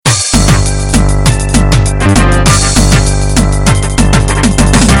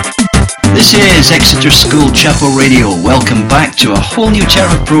This is Exeter School Chapel Radio. Welcome back to a whole new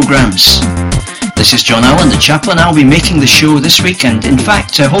term of programmes. This is John Allen, the chaplain. I'll be making the show this week and in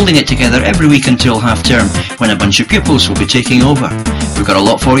fact holding it together every week until half term when a bunch of pupils will be taking over. We've got a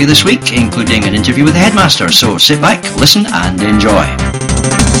lot for you this week, including an interview with the Headmaster, so sit back, listen and enjoy.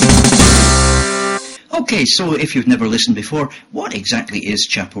 Okay, so if you've never listened before, what exactly is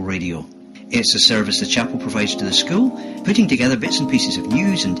Chapel Radio? It's a service the chapel provides to the school, putting together bits and pieces of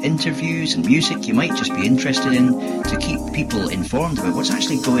news and interviews and music you might just be interested in to keep people informed about what's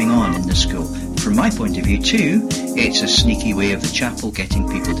actually going on in the school. From my point of view too, it's a sneaky way of the chapel getting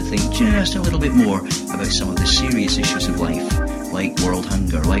people to think just a little bit more about some of the serious issues of life, like world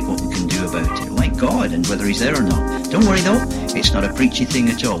hunger, like what we can do about it, like God and whether he's there or not. Don't worry though, it's not a preachy thing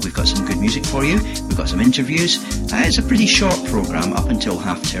at all. We've got some good music for you, we've got some interviews. It's a pretty short programme up until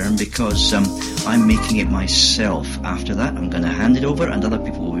half term because I'm making it myself. After that I'm going to hand it over and other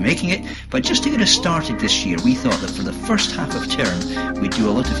people will be making it. But just to get us started this year, we thought that for the first half of term we'd do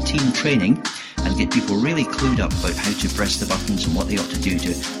a lot of team training and get people really clued up about how to press the buttons and what they ought to do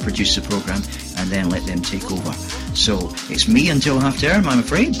to produce the programme, and then let them take over. So it's me until half term, I'm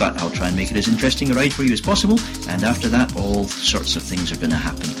afraid, but I'll try and make it as interesting a ride for you as possible, and after that all sorts of things are going to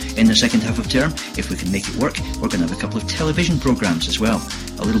happen. In the second half of term, if we can make it work, we're going to have a couple of television programmes as well.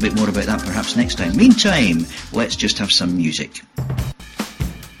 A little bit more about that perhaps next time. Meantime, let's just have some music.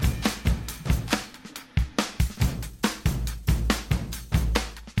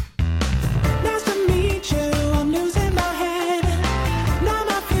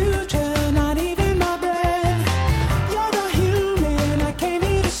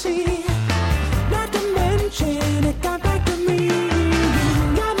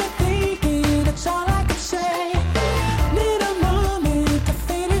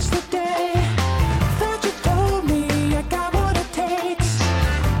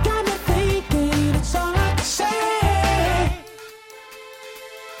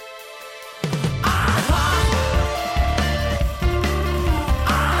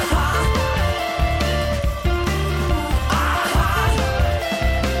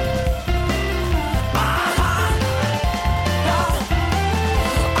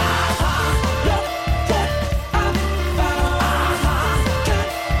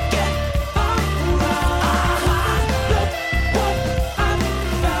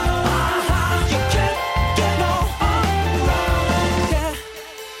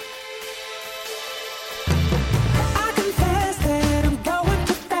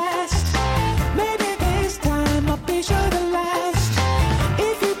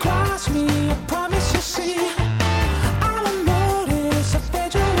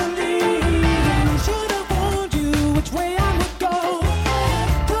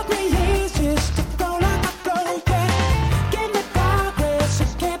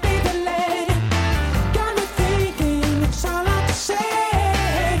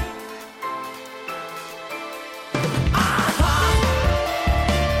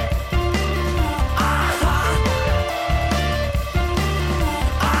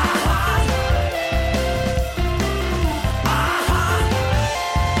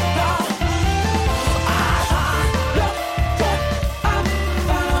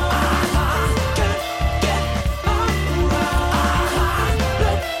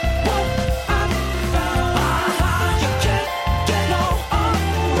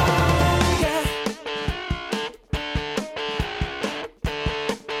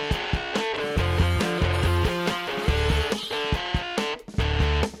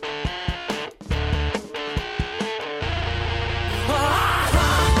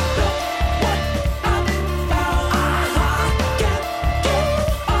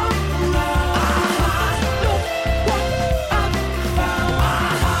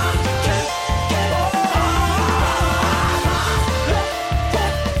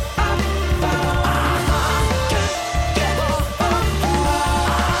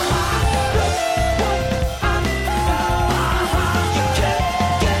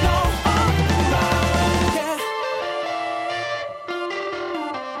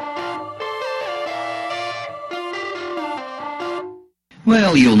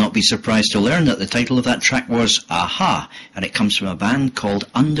 Well, you'll not be surprised to learn that the title of that track was Aha, and it comes from a band called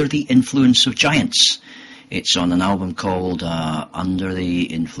Under the Influence of Giants. It's on an album called Under the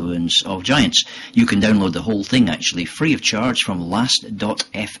Influence of Giants. You can download the whole thing, actually, free of charge from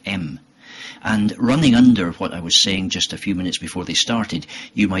last.fm. And running under what I was saying just a few minutes before they started,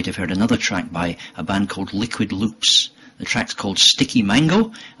 you might have heard another track by a band called Liquid Loops. The track's called Sticky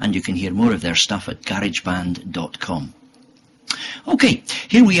Mango, and you can hear more of their stuff at garageband.com. Okay,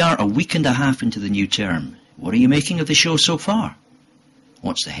 here we are a week and a half into the new term. What are you making of the show so far?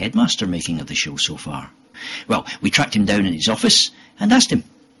 What's the headmaster making of the show so far? Well, we tracked him down in his office and asked him,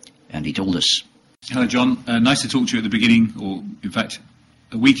 and he told us. Hello, John. Nice to talk to you at the beginning, or in fact,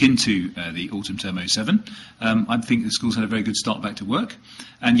 a week into the autumn term 07. I think the school's had a very good start back to work.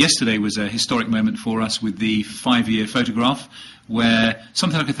 And yesterday was a historic moment for us with the 5-year photograph where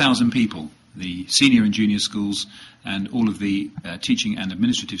something like 1,000 people, the senior and junior schools and all of the teaching and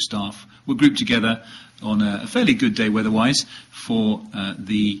administrative staff, were grouped together on a fairly good day weather-wise for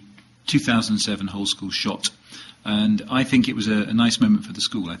the 2007 whole school shot. And I think it was a nice moment for the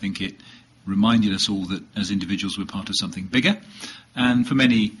school. I think it reminded us all that as individuals we're part of something bigger. And for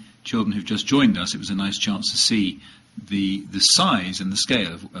many children who've just joined us, it was a nice chance to see the size and the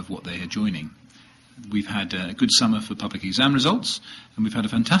scale of what they are joining. We've had a good summer for public exam results, and we've had a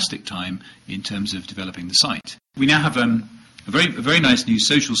fantastic time in terms of developing the site. We now have a very nice new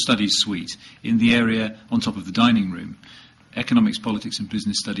social studies suite in the area on top of the dining room. Economics, politics and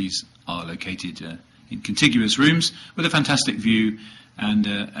business studies are located in contiguous rooms with a fantastic view and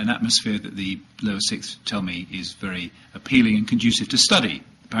an atmosphere that the lower sixth tell me is very appealing and conducive to study.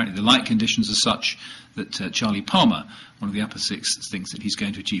 Apparently the light conditions are such that Charlie Palmer, one of the upper sixths, thinks that he's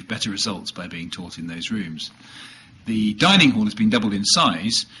going to achieve better results by being taught in those rooms. The dining hall has been doubled in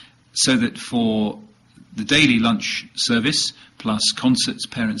size so that for the daily lunch service, plus concerts,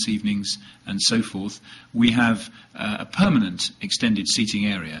 parents' evenings and so forth, we have a permanent extended seating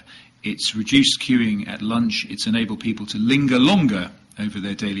area. It's reduced queuing at lunch, it's enabled people to linger longer over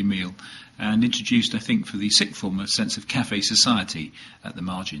their daily meal, and introduced, I think, for the sixth form, a sense of cafe society at the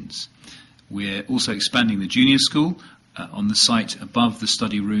margins. We're also expanding the junior school on the site above the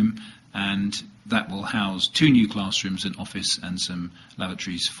study room, and that will house 2 new classrooms, an office and some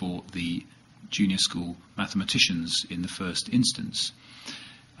lavatories for the junior school mathematicians in the first instance.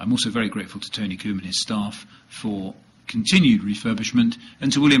 I'm also very grateful to Tony Coombe and his staff for continued refurbishment,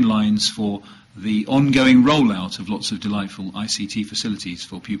 and to William Lyons for the ongoing rollout of lots of delightful ICT facilities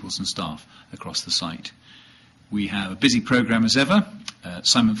for pupils and staff across the site. We have a busy programme as ever.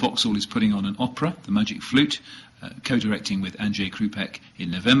 Simon Foxall is putting on an opera, The Magic Flute, co-directing with Andrzej Krupek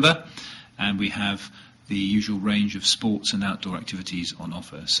in November, and we have the usual range of sports and outdoor activities on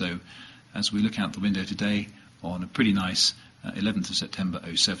offer. So as we look out the window today on a pretty nice 11th of September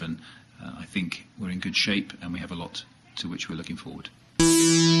 07, I think we're in good shape and we have a lot to which we're looking forward.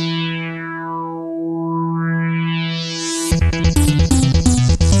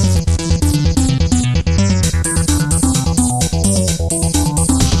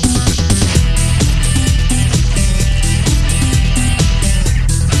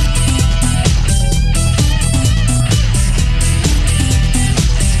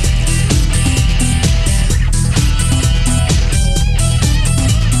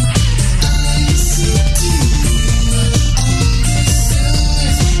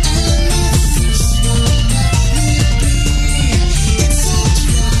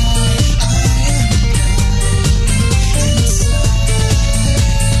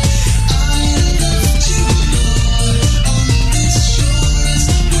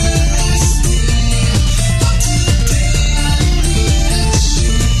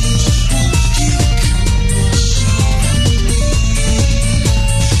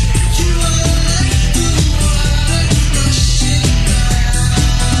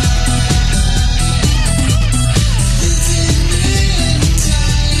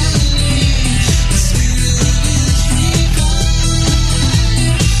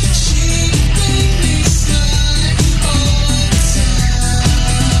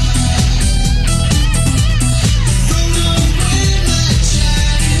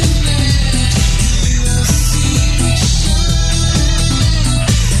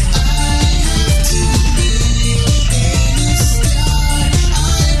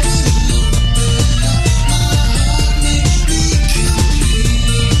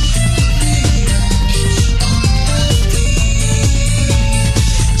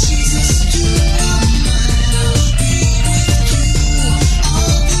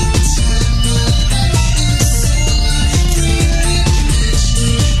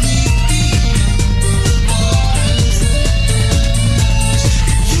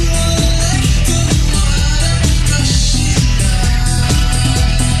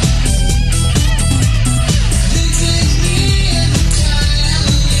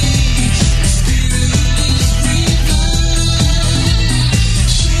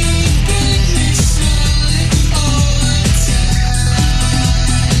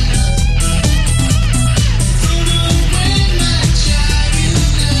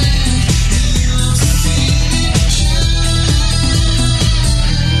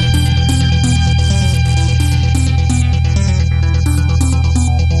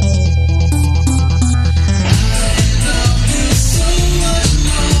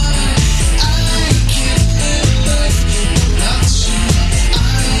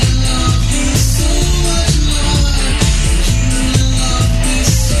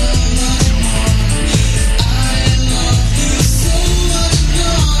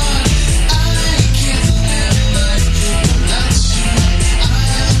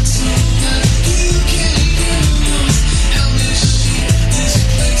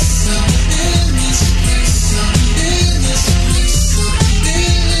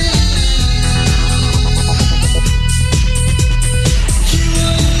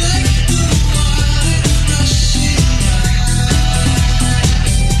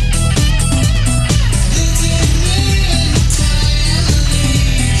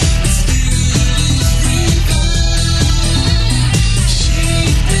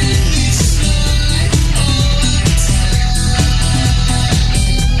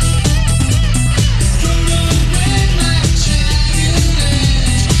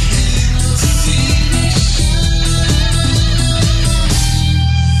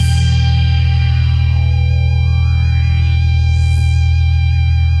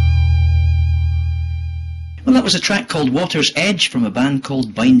 that was a track called Water's Edge from a band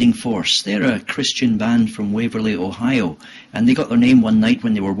called Binding Force. They're a Christian band from Waverley, Ohio, and they got their name one night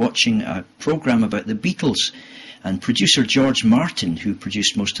when they were watching a programme about the Beatles. And producer George Martin, who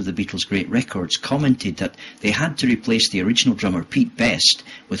produced most of the Beatles' great records, commented that they had to replace the original drummer Pete Best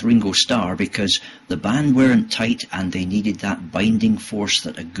with Ringo Starr because the band weren't tight and they needed that binding force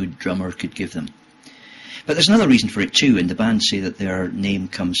that a good drummer could give them. But there's another reason for it too, and the band say that their name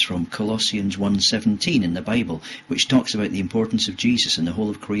comes from Colossians 1:17 in the Bible, which talks about the importance of Jesus in the whole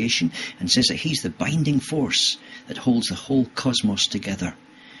of creation, and says that he's the binding force that holds the whole cosmos together.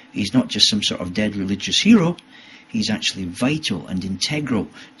 He's not just some sort of dead religious hero, he's actually vital and integral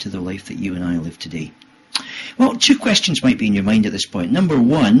to the life that you and I live today. Well, two questions might be in your mind at this point. Number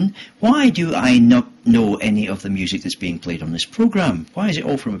one, why do I not know any of the music that's being played on this programme? Why is it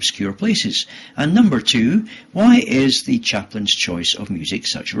all from obscure places? And number two, why is the chaplain's choice of music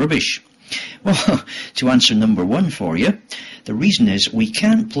such rubbish? Well, to answer number one for you, the reason is we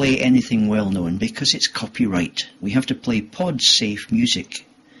can't play anything well-known because it's copyright. We have to play pod-safe music.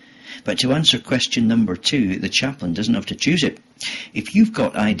 But to answer question number two, the chaplain doesn't have to choose it. If you've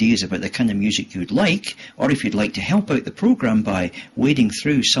got ideas about the kind of music you'd like, or if you'd like to help out the programme by wading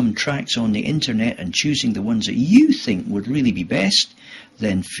through some tracks on the internet and choosing the ones that you think would really be best,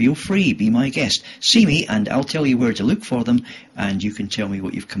 then feel free, be my guest. See me and I'll tell you where to look for them, and you can tell me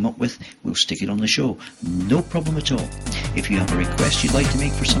what you've come up with. We'll stick it on the show. No problem at all. If you have a request you'd like to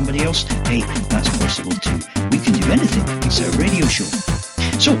make for somebody else, hey, that's possible too. We can do anything. It's a radio show.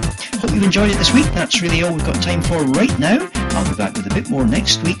 So, hope you've enjoyed it this week. That's really all we've got time for right now. I'll be back with a bit more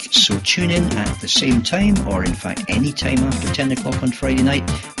next week, so tune in at the same time, or in fact any time after 10 o'clock on Friday night,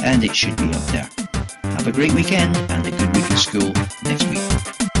 and it should be up there. Have a great weekend and a good week at school.